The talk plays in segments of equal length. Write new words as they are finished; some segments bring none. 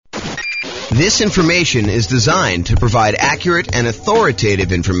This information is designed to provide accurate and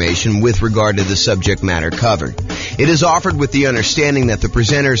authoritative information with regard to the subject matter covered. It is offered with the understanding that the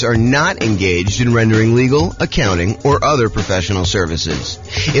presenters are not engaged in rendering legal, accounting, or other professional services.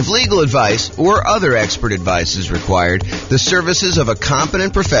 If legal advice or other expert advice is required, the services of a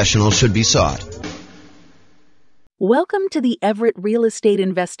competent professional should be sought. Welcome to the Everett Real Estate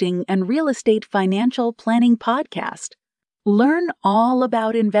Investing and Real Estate Financial Planning Podcast. Learn all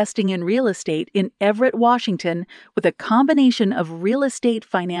about investing in real estate in Everett, Washington, with a combination of real estate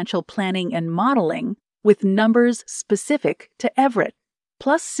financial planning and modeling with numbers specific to Everett,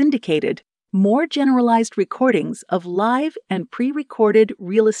 plus syndicated, more generalized recordings of live and pre-recorded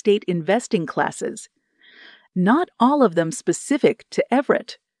real estate investing classes. Not all of them specific to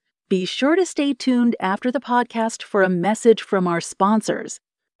Everett. Be sure to stay tuned after the podcast for a message from our sponsors.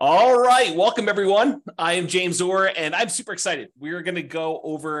 All right. Welcome, everyone. I am James Orr, and I'm super excited. We're going to go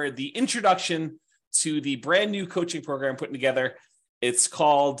over the introduction to the brand new coaching program I'm putting together. It's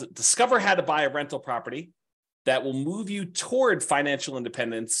called Discover How to Buy a Rental Property that will move you toward financial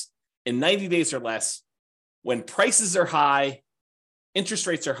independence in 90 days or less when prices are high, interest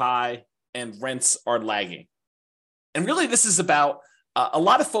rates are high, and rents are lagging. And really, this is about a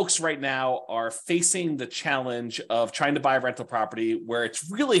lot of folks right now are facing the challenge of trying to buy a rental property where it's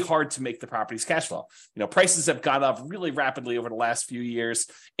really hard to make the property's cash flow. You know, prices have gone up really rapidly over the last few years.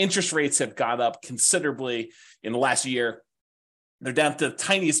 Interest rates have gone up considerably in the last year. They're down to the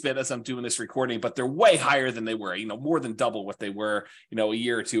tiniest bit as I'm doing this recording, but they're way higher than they were, more than double what they were, a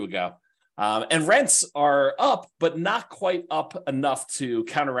year or two ago. And rents are up, but not quite up enough to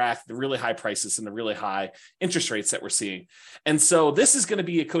counteract the really high prices and the really high interest rates that we're seeing. And so this is going to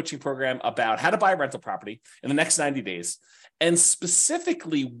be a coaching program about how to buy a rental property in the next 90 days, and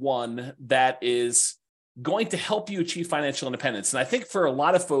specifically one that is going to help you achieve financial independence. And I think for a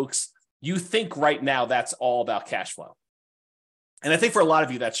lot of folks, you think right now that's all about cash flow. And I think for a lot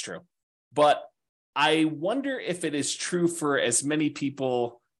of you, that's true. But I wonder if it is true for as many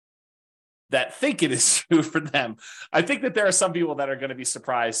people that think it is true for them. I think that there are some people that are going to be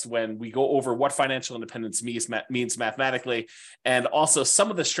surprised when we go over what financial independence means mathematically, and also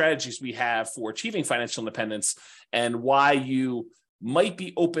some of the strategies we have for achieving financial independence and why you might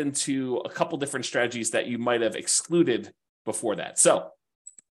be open to a couple different strategies that you might have excluded before that. So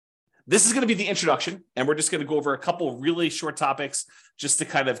this is going to be the introduction, and we're just going to go over a couple really short topics just to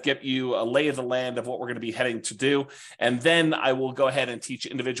kind of get you a lay of the land of what we're going to be heading to do. And then I will go ahead and teach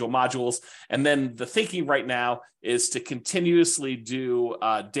individual modules. And then the thinking right now is to continuously do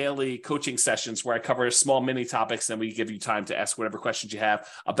daily coaching sessions where I cover small mini topics, and we give you time to ask whatever questions you have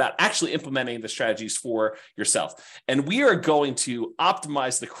about actually implementing the strategies for yourself. And we are going to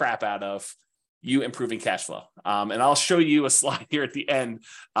optimize the crap out of you improving cash flow. And I'll show you a slide here at the end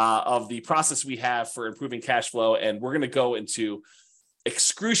of the process we have for improving cash flow. And we're going to go into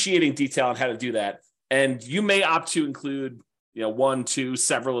excruciating detail on how to do that. And you may opt to include, one, two,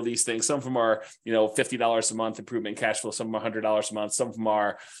 several of these things. Some of them are, $50 a month improvement in cash flow. Some of them are $100 a month. Some of them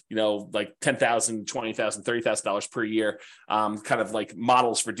are, like $10,000, $20,000, $30,000 per year, kind of like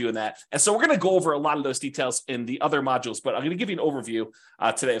models for doing that. And so we're going to go over a lot of those details in the other modules, but I'm going to give you an overview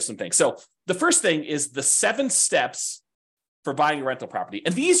today of some things. So the first thing is the 7 steps for buying a rental property.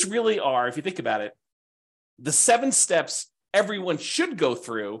 And these really are, if you think about it, the 7 steps everyone should go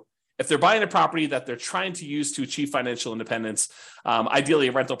through if they're buying a property that they're trying to use to achieve financial independence, ideally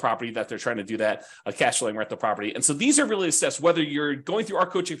a rental property that they're trying to do that, a cash flowing rental property. And so these are really the steps, whether you're going through our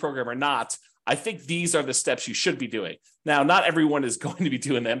coaching program or not. I think these are the steps you should be doing. Now, not everyone is going to be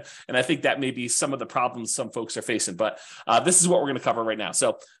doing them, and I think that may be some of the problems some folks are facing, but this is what we're going to cover right now.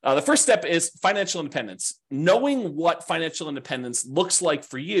 So the first step is financial independence, knowing what financial independence looks like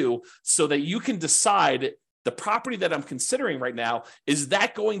for you so that you can decide the property that I'm considering right now, is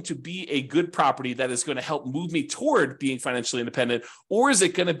that going to be a good property that is going to help move me toward being financially independent? Or is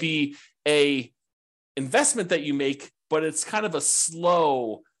it going to be a investment that you make, but it's kind of a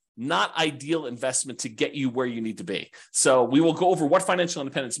slow, not ideal investment to get you where you need to be? So we will go over what financial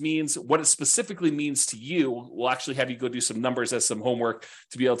independence means, what it specifically means to you. We'll actually have you go do some numbers as some homework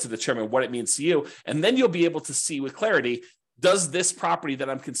to be able to determine what it means to you. And then you'll be able to see with clarity, does this property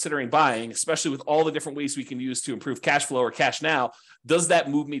that I'm considering buying, especially with all the different ways we can use to improve cash flow or cash now, does that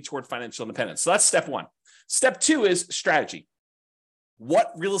move me toward financial independence? So that's step 1. Step 2 is strategy.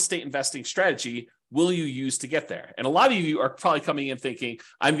 What real estate investing strategy will you use to get there? And a lot of you are probably coming in thinking,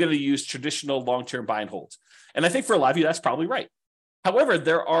 I'm going to use traditional long-term buy and hold. And I think for a lot of you, that's probably right. However,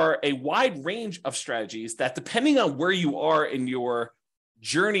 there are a wide range of strategies that, depending on where you are in your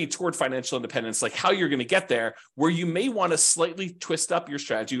journey toward financial independence, like how you're going to get there, where you may want to slightly twist up your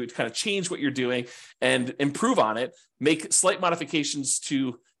strategy, kind of change what you're doing and improve on it, make slight modifications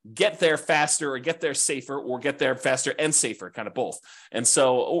to get there faster or get there safer or get there faster and safer, kind of both. And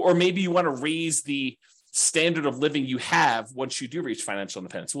so, or maybe you want to raise the standard of living you have once you do reach financial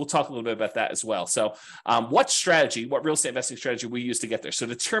independence. We'll talk a little bit about that as well. So what real estate investing strategy we use to get there? So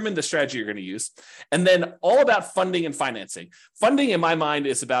determine the strategy you're going to use. And then all about funding and financing. Funding in my mind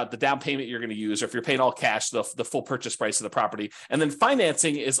is about the down payment you're going to use, or if you're paying all cash, the full purchase price of the property. And then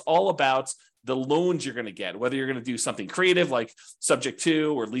financing is all about the loans you're going to get, whether you're going to do something creative like subject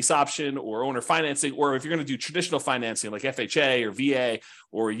to or lease option or owner financing, or if you're going to do traditional financing like FHA or VA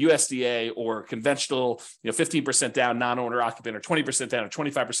or USDA or conventional, 15% down, non-owner occupant, or 20% down, or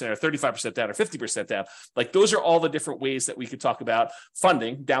 25%, or 35% down, or 50% down. Like those are all the different ways that we could talk about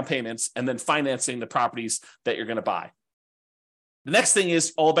funding, down payments, and then financing the properties that you're going to buy. The next thing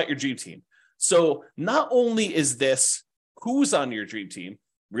is all about your dream team. So not only is this who's on your dream team,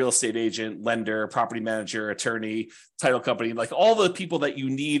 real estate agent, lender, property manager, attorney, title company, like all the people that you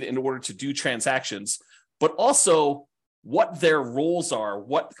need in order to do transactions, but also what their roles are,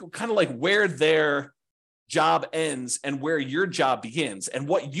 what kind of like where their job ends and where your job begins, and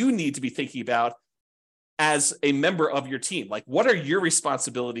what you need to be thinking about as a member of your team. Like, what are your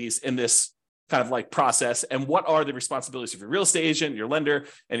responsibilities in this kind of like process, and what are the responsibilities of your real estate agent, your lender,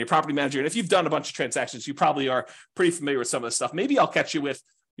 and your property manager? And if you've done a bunch of transactions, you probably are pretty familiar with some of this stuff. Maybe I'll catch you with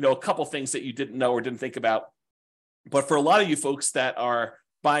a couple things that you didn't know or didn't think about. But for a lot of you folks that are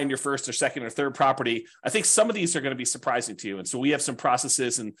buying your first or second or third property, I think some of these are going to be surprising to you. And so we have some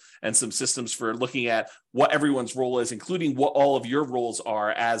processes and some systems for looking at what everyone's role is, including what all of your roles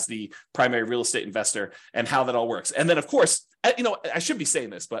are as the primary real estate investor and how that all works. And then, of course, I should be saying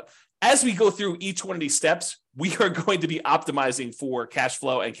this, but as we go through each one of these steps, we are going to be optimizing for cash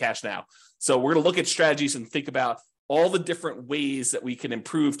flow and cash now. So we're going to look at strategies and think about all the different ways that we can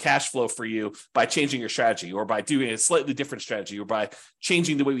improve cash flow for you by changing your strategy, or by doing a slightly different strategy, or by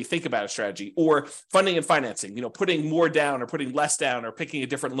changing the way we think about a strategy, or funding and financing, putting more down or putting less down, or picking a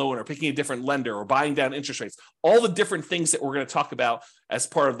different loan or picking a different lender, or buying down interest rates, all the different things that we're going to talk about as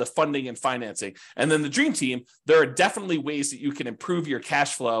part of the funding and financing. And then the dream team, there are definitely ways that you can improve your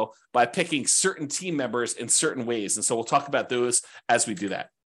cash flow by picking certain team members in certain ways. And so we'll talk about those as we do that.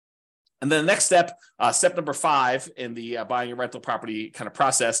 And then the next step, step number 5 in the buying a rental property kind of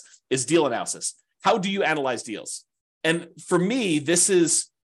process, is deal analysis. How do you analyze deals? And for me, this is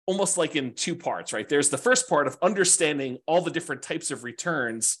almost like in 2 parts, right? There's the first part of understanding all the different types of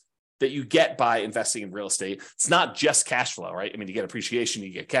returns that you get by investing in real estate. It's not just cash flow, right? I mean, you get appreciation,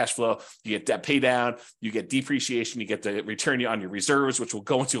 you get cash flow, you get debt pay down, you get depreciation, you get the return on your reserves, which we'll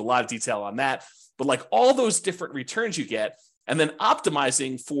go into a lot of detail on that. But like all those different returns you get, and then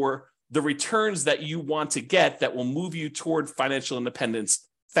optimizing for the returns that you want to get that will move you toward financial independence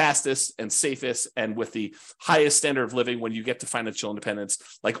fastest and safest and with the highest standard of living when you get to financial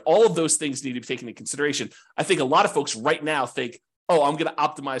independence. Like all of those things need to be taken into consideration. I think a lot of folks right now think, oh, I'm going to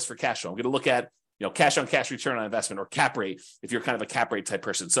optimize for cash flow. I'm going to look at cash on cash return on investment, or cap rate, if you're kind of a cap rate type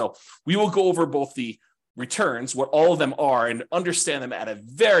person. So we will go over both the returns, what all of them are, and understand them at a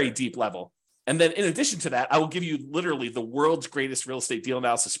very deep level. And then in addition to that, I will give you literally the world's greatest real estate deal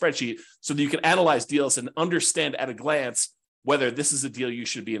analysis spreadsheet so that you can analyze deals and understand at a glance whether this is a deal you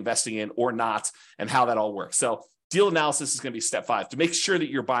should be investing in or not, and how that all works. So deal analysis is going to be step 5, to make sure that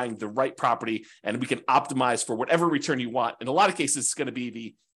you're buying the right property and we can optimize for whatever return you want. In a lot of cases, it's going to be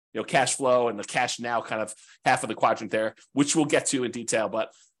the cash flow and the cash now kind of half of the quadrant there, which we'll get to in detail.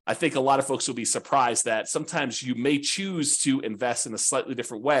 But I think a lot of folks will be surprised that sometimes you may choose to invest in a slightly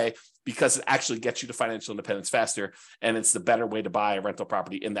different way because it actually gets you to financial independence faster, and it's the better way to buy a rental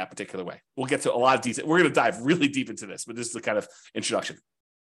property in that particular way. We'll get to a lot of detail. We're going to dive really deep into this, but this is the kind of introduction.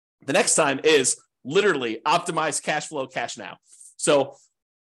 The next time is literally optimize cash flow, cash now. So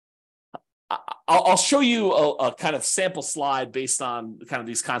I'll show you a kind of sample slide based on kind of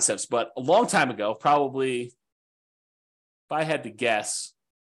these concepts, but a long time ago, probably, if I had to guess,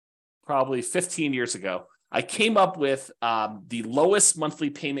 probably 15 years ago, I came up with the lowest monthly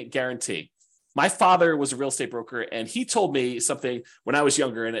payment guarantee. My father was a real estate broker, and he told me something when I was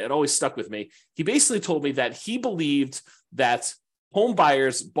younger, and it always stuck with me. He basically told me that he believed that home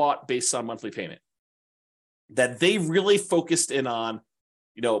buyers bought based on monthly payment, that they really focused in on,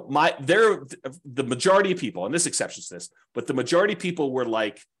 the majority of people, and this exceptions to this, but the majority of people were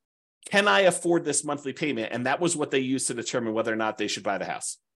like, can I afford this monthly payment? And that was what they used to determine whether or not they should buy the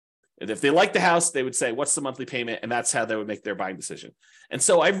house. And if they like the house, they would say, what's the monthly payment? And that's how they would make their buying decision. And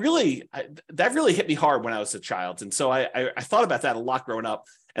so that really hit me hard when I was a child. And so I thought about that a lot growing up.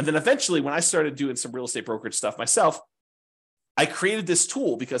 And then eventually when I started doing some real estate brokerage stuff myself, I created this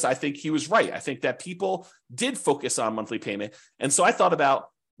tool because I think he was right. I think that people did focus on monthly payment. And so I thought about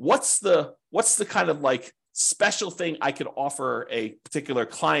what's the kind of like special thing I could offer a particular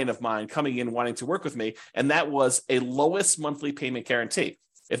client of mine coming in wanting to work with me. And that was a lowest monthly payment guarantee.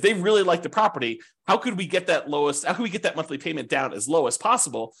 If they really like the property, how could we get that monthly payment down as low as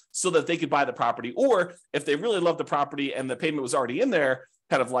possible so that they could buy the property? Or if they really love the property and the payment was already in their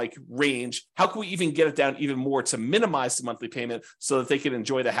kind of like range, how can we even get it down even more to minimize the monthly payment so that they can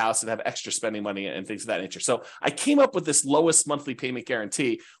enjoy the house and have extra spending money and things of that nature? So I came up with this lowest monthly payment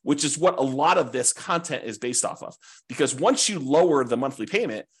guarantee, which is what a lot of this content is based off of. Because once you lower the monthly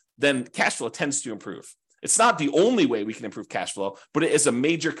payment, then cash flow tends to improve. It's not the only way we can improve cash flow, but it is a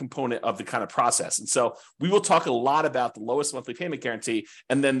major component of the kind of process. And so we will talk a lot about the lowest monthly payment guarantee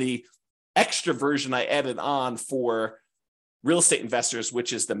and then the extra version I added on for real estate investors,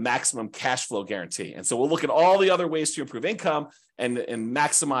 which is the maximum cash flow guarantee. And so we'll look at all the other ways to improve income and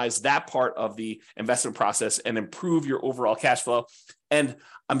maximize that part of the investment process and improve your overall cash flow. And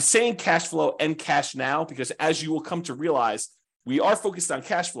I'm saying cash flow and cash now because as you will come to realize, we are focused on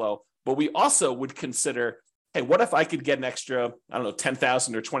cash flow, but we also would consider, hey, what if I could get an extra, I don't know,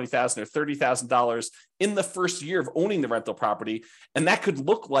 $10,000 or $20,000 or $30,000 in the first year of owning the rental property? And that could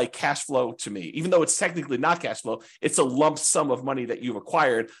look like cash flow to me, even though it's technically not cash flow. It's a lump sum of money that you've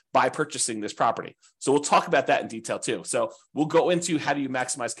acquired by purchasing this property. So we'll talk about that in detail too. So we'll go into how do you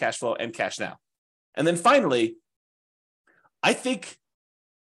maximize cash flow and cash now. And then finally, I think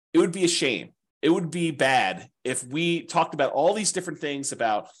it would be a shame. It would be bad if we talked about all these different things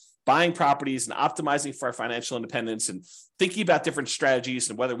about buying properties and optimizing for our financial independence and thinking about different strategies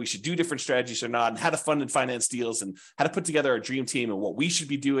and whether we should do different strategies or not and how to fund and finance deals and how to put together our dream team and what we should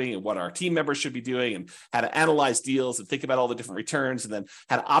be doing and what our team members should be doing and how to analyze deals and think about all the different returns and then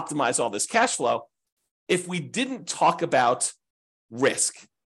how to optimize all this cash flow. If we didn't talk about risk,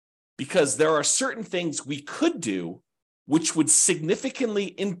 because there are certain things we could do which would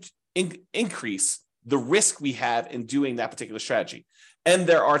significantly increase the risk we have in doing that particular strategy. And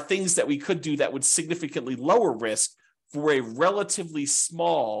there are things that we could do that would significantly lower risk for a relatively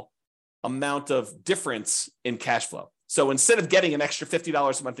small amount of difference in cash flow. So instead of getting an extra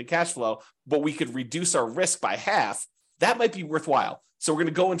 $50 a month in cash flow, but we could reduce our risk by half, that might be worthwhile. So we're going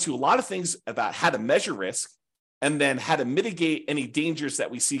to go into a lot of things about how to measure risk and then how to mitigate any dangers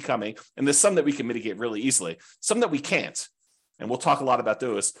that we see coming. And there's some that we can mitigate really easily, some that we can't. And we'll talk a lot about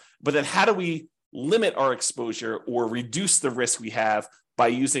those. But then how do we limit our exposure or reduce the risk we have by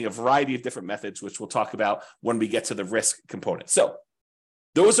using a variety of different methods, which we'll talk about when we get to the risk component. So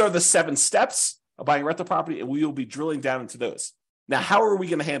those are the 7 steps of buying a rental property, and we will be drilling down into those. Now, how are we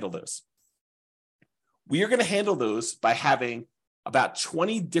going to handle those? We are going to handle those by having about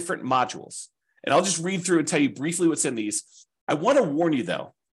 20 different modules. And I'll just read through and tell you briefly what's in these. I want to warn you,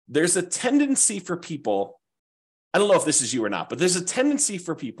 though, there's a tendency for people, I don't know if this is you or not, but there's a tendency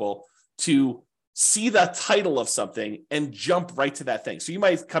for people to see the title of something and jump right to that thing. So you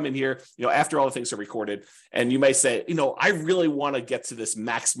might come in here, after all the things are recorded, and you might say, I really want to get to this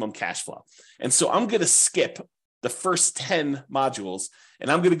maximum cash flow. And so I'm going to skip the first 10 modules, and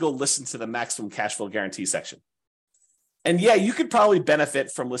I'm going to go listen to the maximum cash flow guarantee section. And yeah, you could probably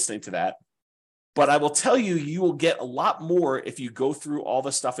benefit from listening to that, but I will tell you, you will get a lot more if you go through all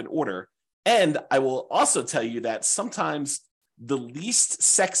the stuff in order. And I will also tell you that sometimes the least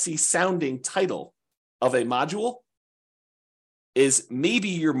sexy sounding title of a module is maybe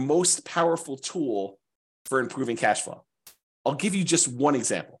your most powerful tool for improving cash flow. I'll give you just one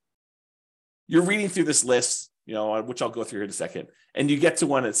example. You're reading through this list, which I'll go through here in a second, and you get to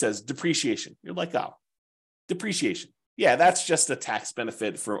one that says depreciation. You're like, oh, depreciation. Yeah, that's just a tax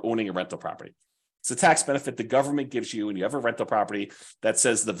benefit for owning a rental property. It's a tax benefit the government gives you when you have a rental property that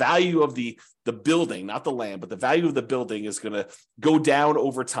says the value of the building, not the land, but the value of the building is going to go down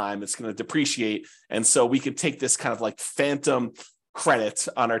over time. It's going to depreciate. And so we could take this kind of like phantom credit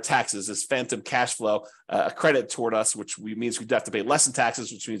on our taxes, this phantom cash flow, a credit toward us, which means we'd have to pay less in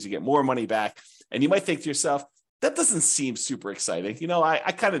taxes, which means you get more money back. And you might think to yourself, that doesn't seem super exciting.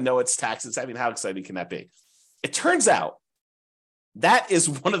 I kind of know it's taxes. I mean, how exciting can that be? It turns out that is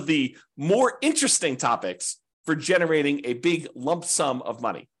one of the more interesting topics for generating a big lump sum of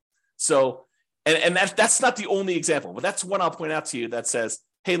money. So, and that's not the only example, but that's one I'll point out to you that says,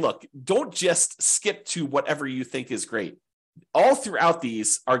 hey, look, don't just skip to whatever you think is great. All throughout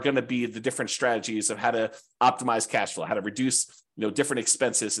these are going to be the different strategies of how to optimize cash flow, how to reduce different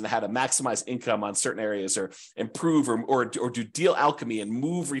expenses and how to maximize income on certain areas or improve or do deal alchemy and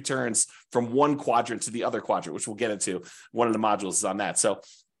move returns from one quadrant to the other quadrant, which we'll get into. One of the modules is on that. So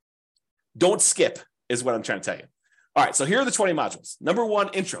don't skip is what I'm trying to tell you. All right, so here are the 20 modules. Number 1,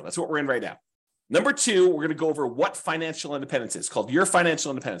 intro. That's what we're in right now. Number 2, we're going to go over what financial independence is, called Your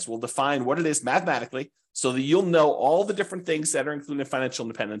Financial Independence. We'll define what it is mathematically so that you'll know all the different things that are included in financial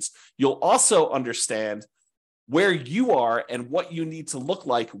independence. You'll also understand where you are and what you need to look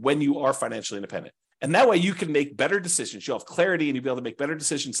like when you are financially independent. And that way you can make better decisions. You'll have clarity and you'll be able to make better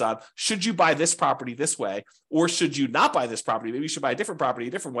decisions on, should you buy this property this way, or should you not buy this property? Maybe you should buy a different property a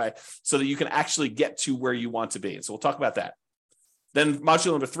different way so that you can actually get to where you want to be. And so we'll talk about that. Then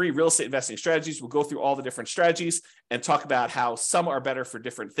module number 3, real estate investing strategies. We'll go through all the different strategies and talk about how some are better for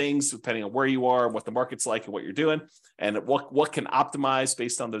different things, depending on where you are, what the market's like and what you're doing, and what can optimize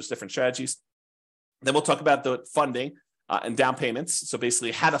based on those different strategies. Then we'll talk about the funding and down payments. So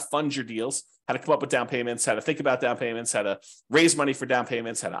basically how to fund your deals, how to come up with down payments, how to think about down payments, how to raise money for down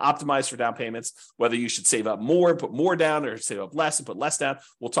payments, how to optimize for down payments, whether you should save up more, put more down, or save up less and put less down.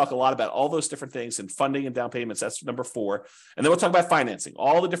 We'll talk a lot about all those different things and funding and down payments. That's number 4. And then we'll talk about financing,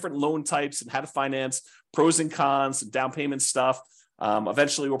 all the different loan types and how to finance, pros and cons, and down payment stuff.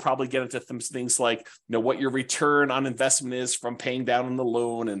 Eventually, we'll probably get into things like, what your return on investment is from paying down on the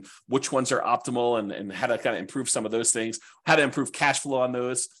loan and which ones are optimal and how to kind of improve some of those things, how to improve cash flow on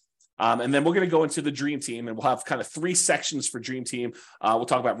those. And then we're going to go into the Dream Team, and we'll have kind of 3 sections for Dream Team. We'll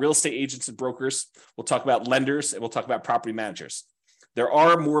talk about real estate agents and brokers. We'll talk about lenders, and we'll talk about property managers. There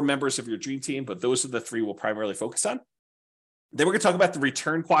are more members of your Dream Team, but those are the 3 we'll primarily focus on. Then we're going to talk about the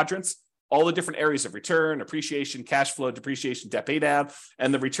return quadrants, all the different areas of return, appreciation, cash flow, depreciation, debt pay down,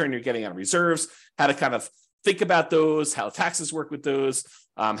 and the return you're getting on reserves, how to kind of think about those, how taxes work with those,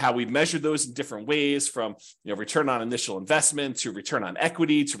 how we measure those in different ways, from return on initial investment to return on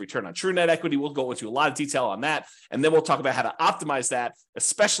equity to return on true net equity. We'll go into a lot of detail on that. And then we'll talk about how to optimize that,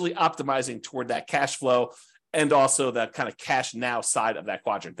 especially optimizing toward that cash flow and also that kind of cash now side of that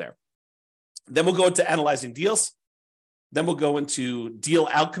quadrant there. Then we'll go into analyzing deals. Then we'll go into deal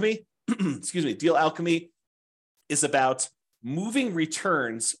alchemy. Excuse me. Deal alchemy is about moving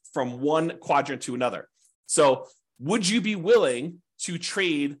returns from one quadrant to another. So would you be willing to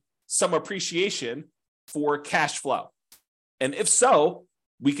trade some appreciation for cash flow? And if so,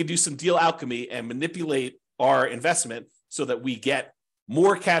 we could do some deal alchemy and manipulate our investment so that we get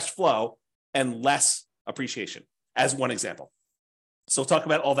more cash flow and less appreciation, as one example. So we'll talk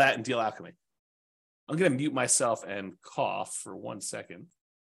about all that in deal alchemy. I'm going to mute myself and cough for 1 second.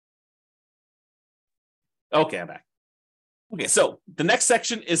 Okay, I'm back. Okay, so the next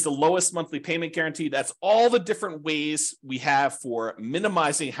section is the lowest monthly payment guarantee. That's all the different ways we have for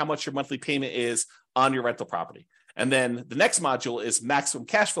minimizing how much your monthly payment is on your rental property. And then the next module is maximum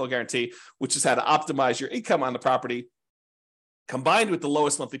cash flow guarantee, which is how to optimize your income on the property combined with the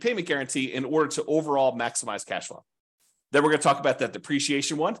lowest monthly payment guarantee in order to overall maximize cash flow. Then we're going to talk about that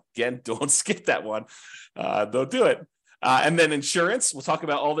depreciation one. Again, don't skip that one. Don't do it. And then insurance. We'll talk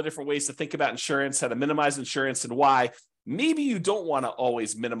about all the different ways to think about insurance, how to minimize insurance, and why maybe you don't want to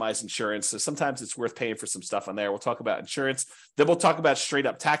always minimize insurance. So sometimes it's worth paying for some stuff on there. We'll talk about insurance. Then we'll talk about straight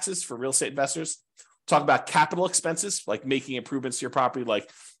up taxes for real estate investors. Talk about capital expenses, like making improvements to your property, like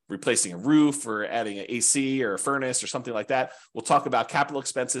replacing a roof or adding an AC or a furnace or something like that. We'll talk about capital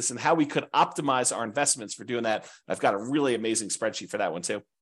expenses and how we could optimize our investments for doing that. I've got a really amazing spreadsheet for that one too.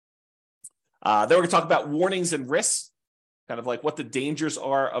 Then we're going to talk about warnings and risks, kind of like what the dangers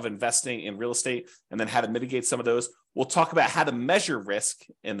are of investing in real estate and then how to mitigate some of those. We'll talk about how to measure risk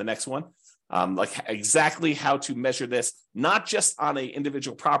in the next one, like exactly how to measure this, not just on an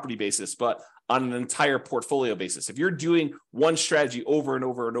individual property basis, but on an entire portfolio basis. If you're doing one strategy over and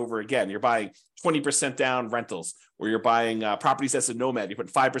over and over again, you're buying 20% down rentals, or you're buying properties as a nomad, you put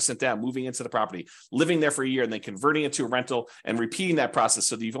 5% down, moving into the property, living there for a year, and then converting it to a rental and repeating that process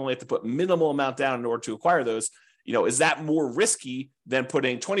so that you've only have to put minimal amount down in order to acquire those. Is that more risky than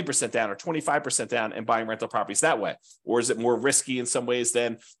putting 20% down or 25% down and buying rental properties that way? Or is it more risky in some ways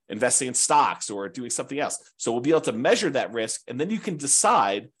than investing in stocks or doing something else? So we'll be able to measure that risk, and then you can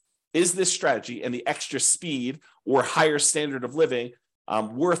decide, is this strategy and the extra speed or higher standard of living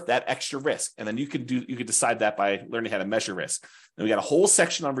worth that extra risk? And then you can decide that by learning how to measure risk. Then we got a whole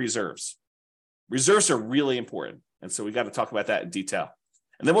section on reserves. Reserves are really important. And so we got to talk about that in detail.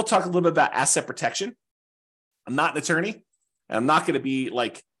 And then we'll talk a little bit about asset protection. I'm not an attorney, and I'm not going to be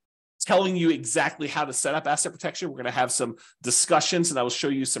like telling you exactly how to set up asset protection. We're going to have some discussions, and I will show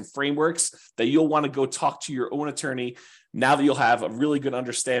you some frameworks that you'll want to go talk to your own attorney now that you'll have a really good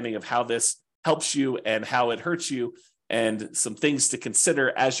understanding of how this helps you and how it hurts you, and some things to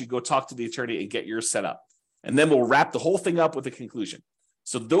consider as you go talk to the attorney and get yours set up. And then we'll wrap the whole thing up with a conclusion.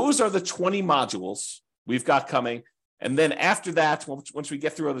 So those are the 20 modules we've got coming. And then after that, once we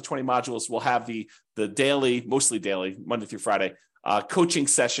get through all the 20 modules, we'll have the daily, mostly daily, Monday through Friday, coaching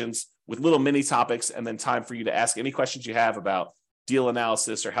sessions with little mini topics, and then time for you to ask any questions you have about deal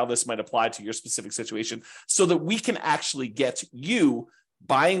analysis or how this might apply to your specific situation, so that we can actually get you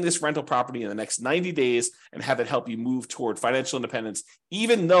buying this rental property in the next 90 days and have it help you move toward financial independence,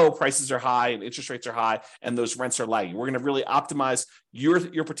 even though prices are high and interest rates are high and those rents are lagging. We're going to really optimize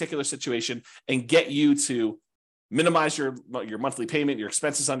your particular situation and get you to minimize your monthly payment, your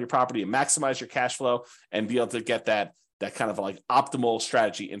expenses on your property, and maximize your cash flow and be able to get that kind of like optimal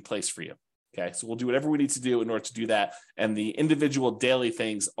strategy in place for you. Okay, so we'll do whatever we need to do in order to do that. And the individual daily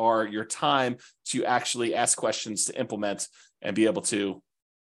things are your time to actually ask questions, to implement, and be able to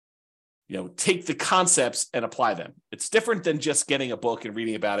take the concepts and apply them. It's different than just getting a book and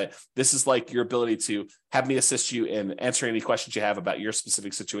reading about it. This is like your ability to have me assist you in answering any questions you have about your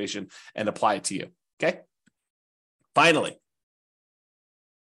specific situation and apply it to you. Okay. Finally.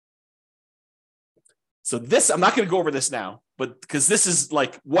 So this, I'm not going to go over this now, but because this is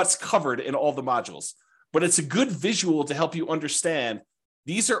like what's covered in all the modules, but it's a good visual to help you understand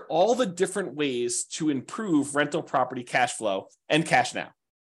these are all the different ways to improve rental property cash flow and cash now.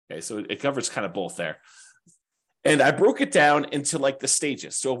 Okay, so it covers kind of both there. And I broke it down into like the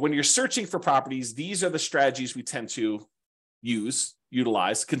stages. So when you're searching for properties, these are the strategies we tend to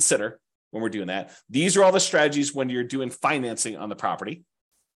utilize, consider when we're doing that. These are all the strategies when you're doing financing on the property.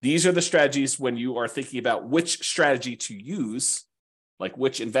 These are the strategies when you are thinking about which strategy to use, like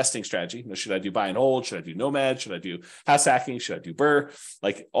which investing strategy. Should I do buy and hold? Should I do nomad? Should I do house hacking? Should I do BRRRR?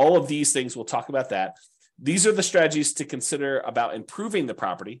 Like all of these things, we'll talk about that. These are the strategies to consider about improving the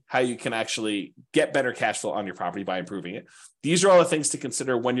property, how you can actually get better cash flow on your property by improving it. These are all the things to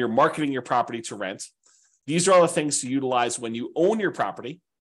consider when you're marketing your property to rent. These are all the things to utilize when you own your property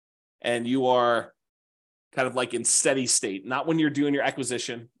and you are kind of like in steady state, not when you're doing your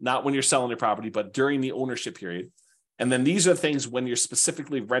acquisition, not when you're selling your property, but during the ownership period. And then these are things when you're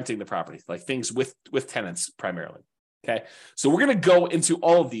specifically renting the property, like things with tenants primarily. Okay, so we're going to go into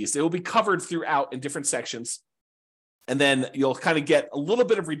all of these. They will be covered throughout in different sections. And then you'll kind of get a little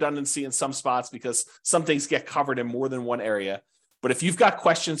bit of redundancy in some spots because some things get covered in more than one area. But if you've got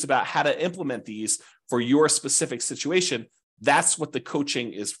questions about how to implement these for your specific situation, that's what the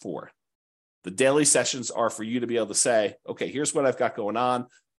coaching is for. The daily sessions are for you to be able to say, okay, here's what I've got going on.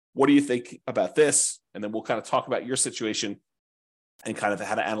 What do you think about this? And then we'll kind of talk about your situation and kind of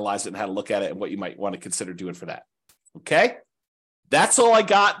how to analyze it and how to look at it and what you might want to consider doing for that. Okay, that's all I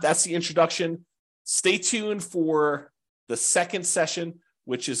got. That's the introduction. Stay tuned for the second session,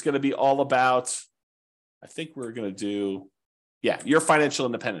 which is going to be all about, I think we're going to do, your financial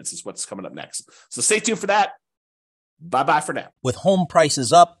independence is what's coming up next. So stay tuned for that. Bye-bye for now. With home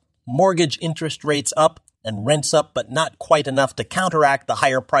prices up, mortgage interest rates up, and rents up, but not quite enough to counteract the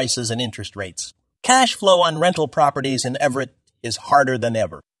higher prices and interest rates, cash flow on rental properties in Everett is harder than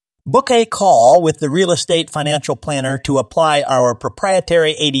ever. Book a call with the Real Estate Financial Planner to apply our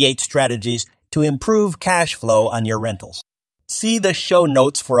proprietary 88 strategies to improve cash flow on your rentals. See the show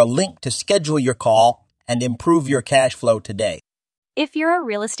notes for a link to schedule your call and improve your cash flow today. If you're a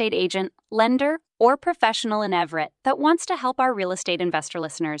real estate agent, lender, or professional in Everett that wants to help our real estate investor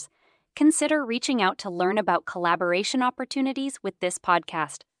listeners, consider reaching out to learn about collaboration opportunities with this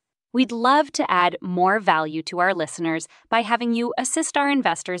podcast. We'd love to add more value to our listeners by having you assist our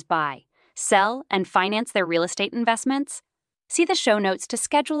investors buy, sell, and finance their real estate investments. See the show notes to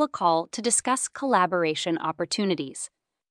schedule a call to discuss collaboration opportunities.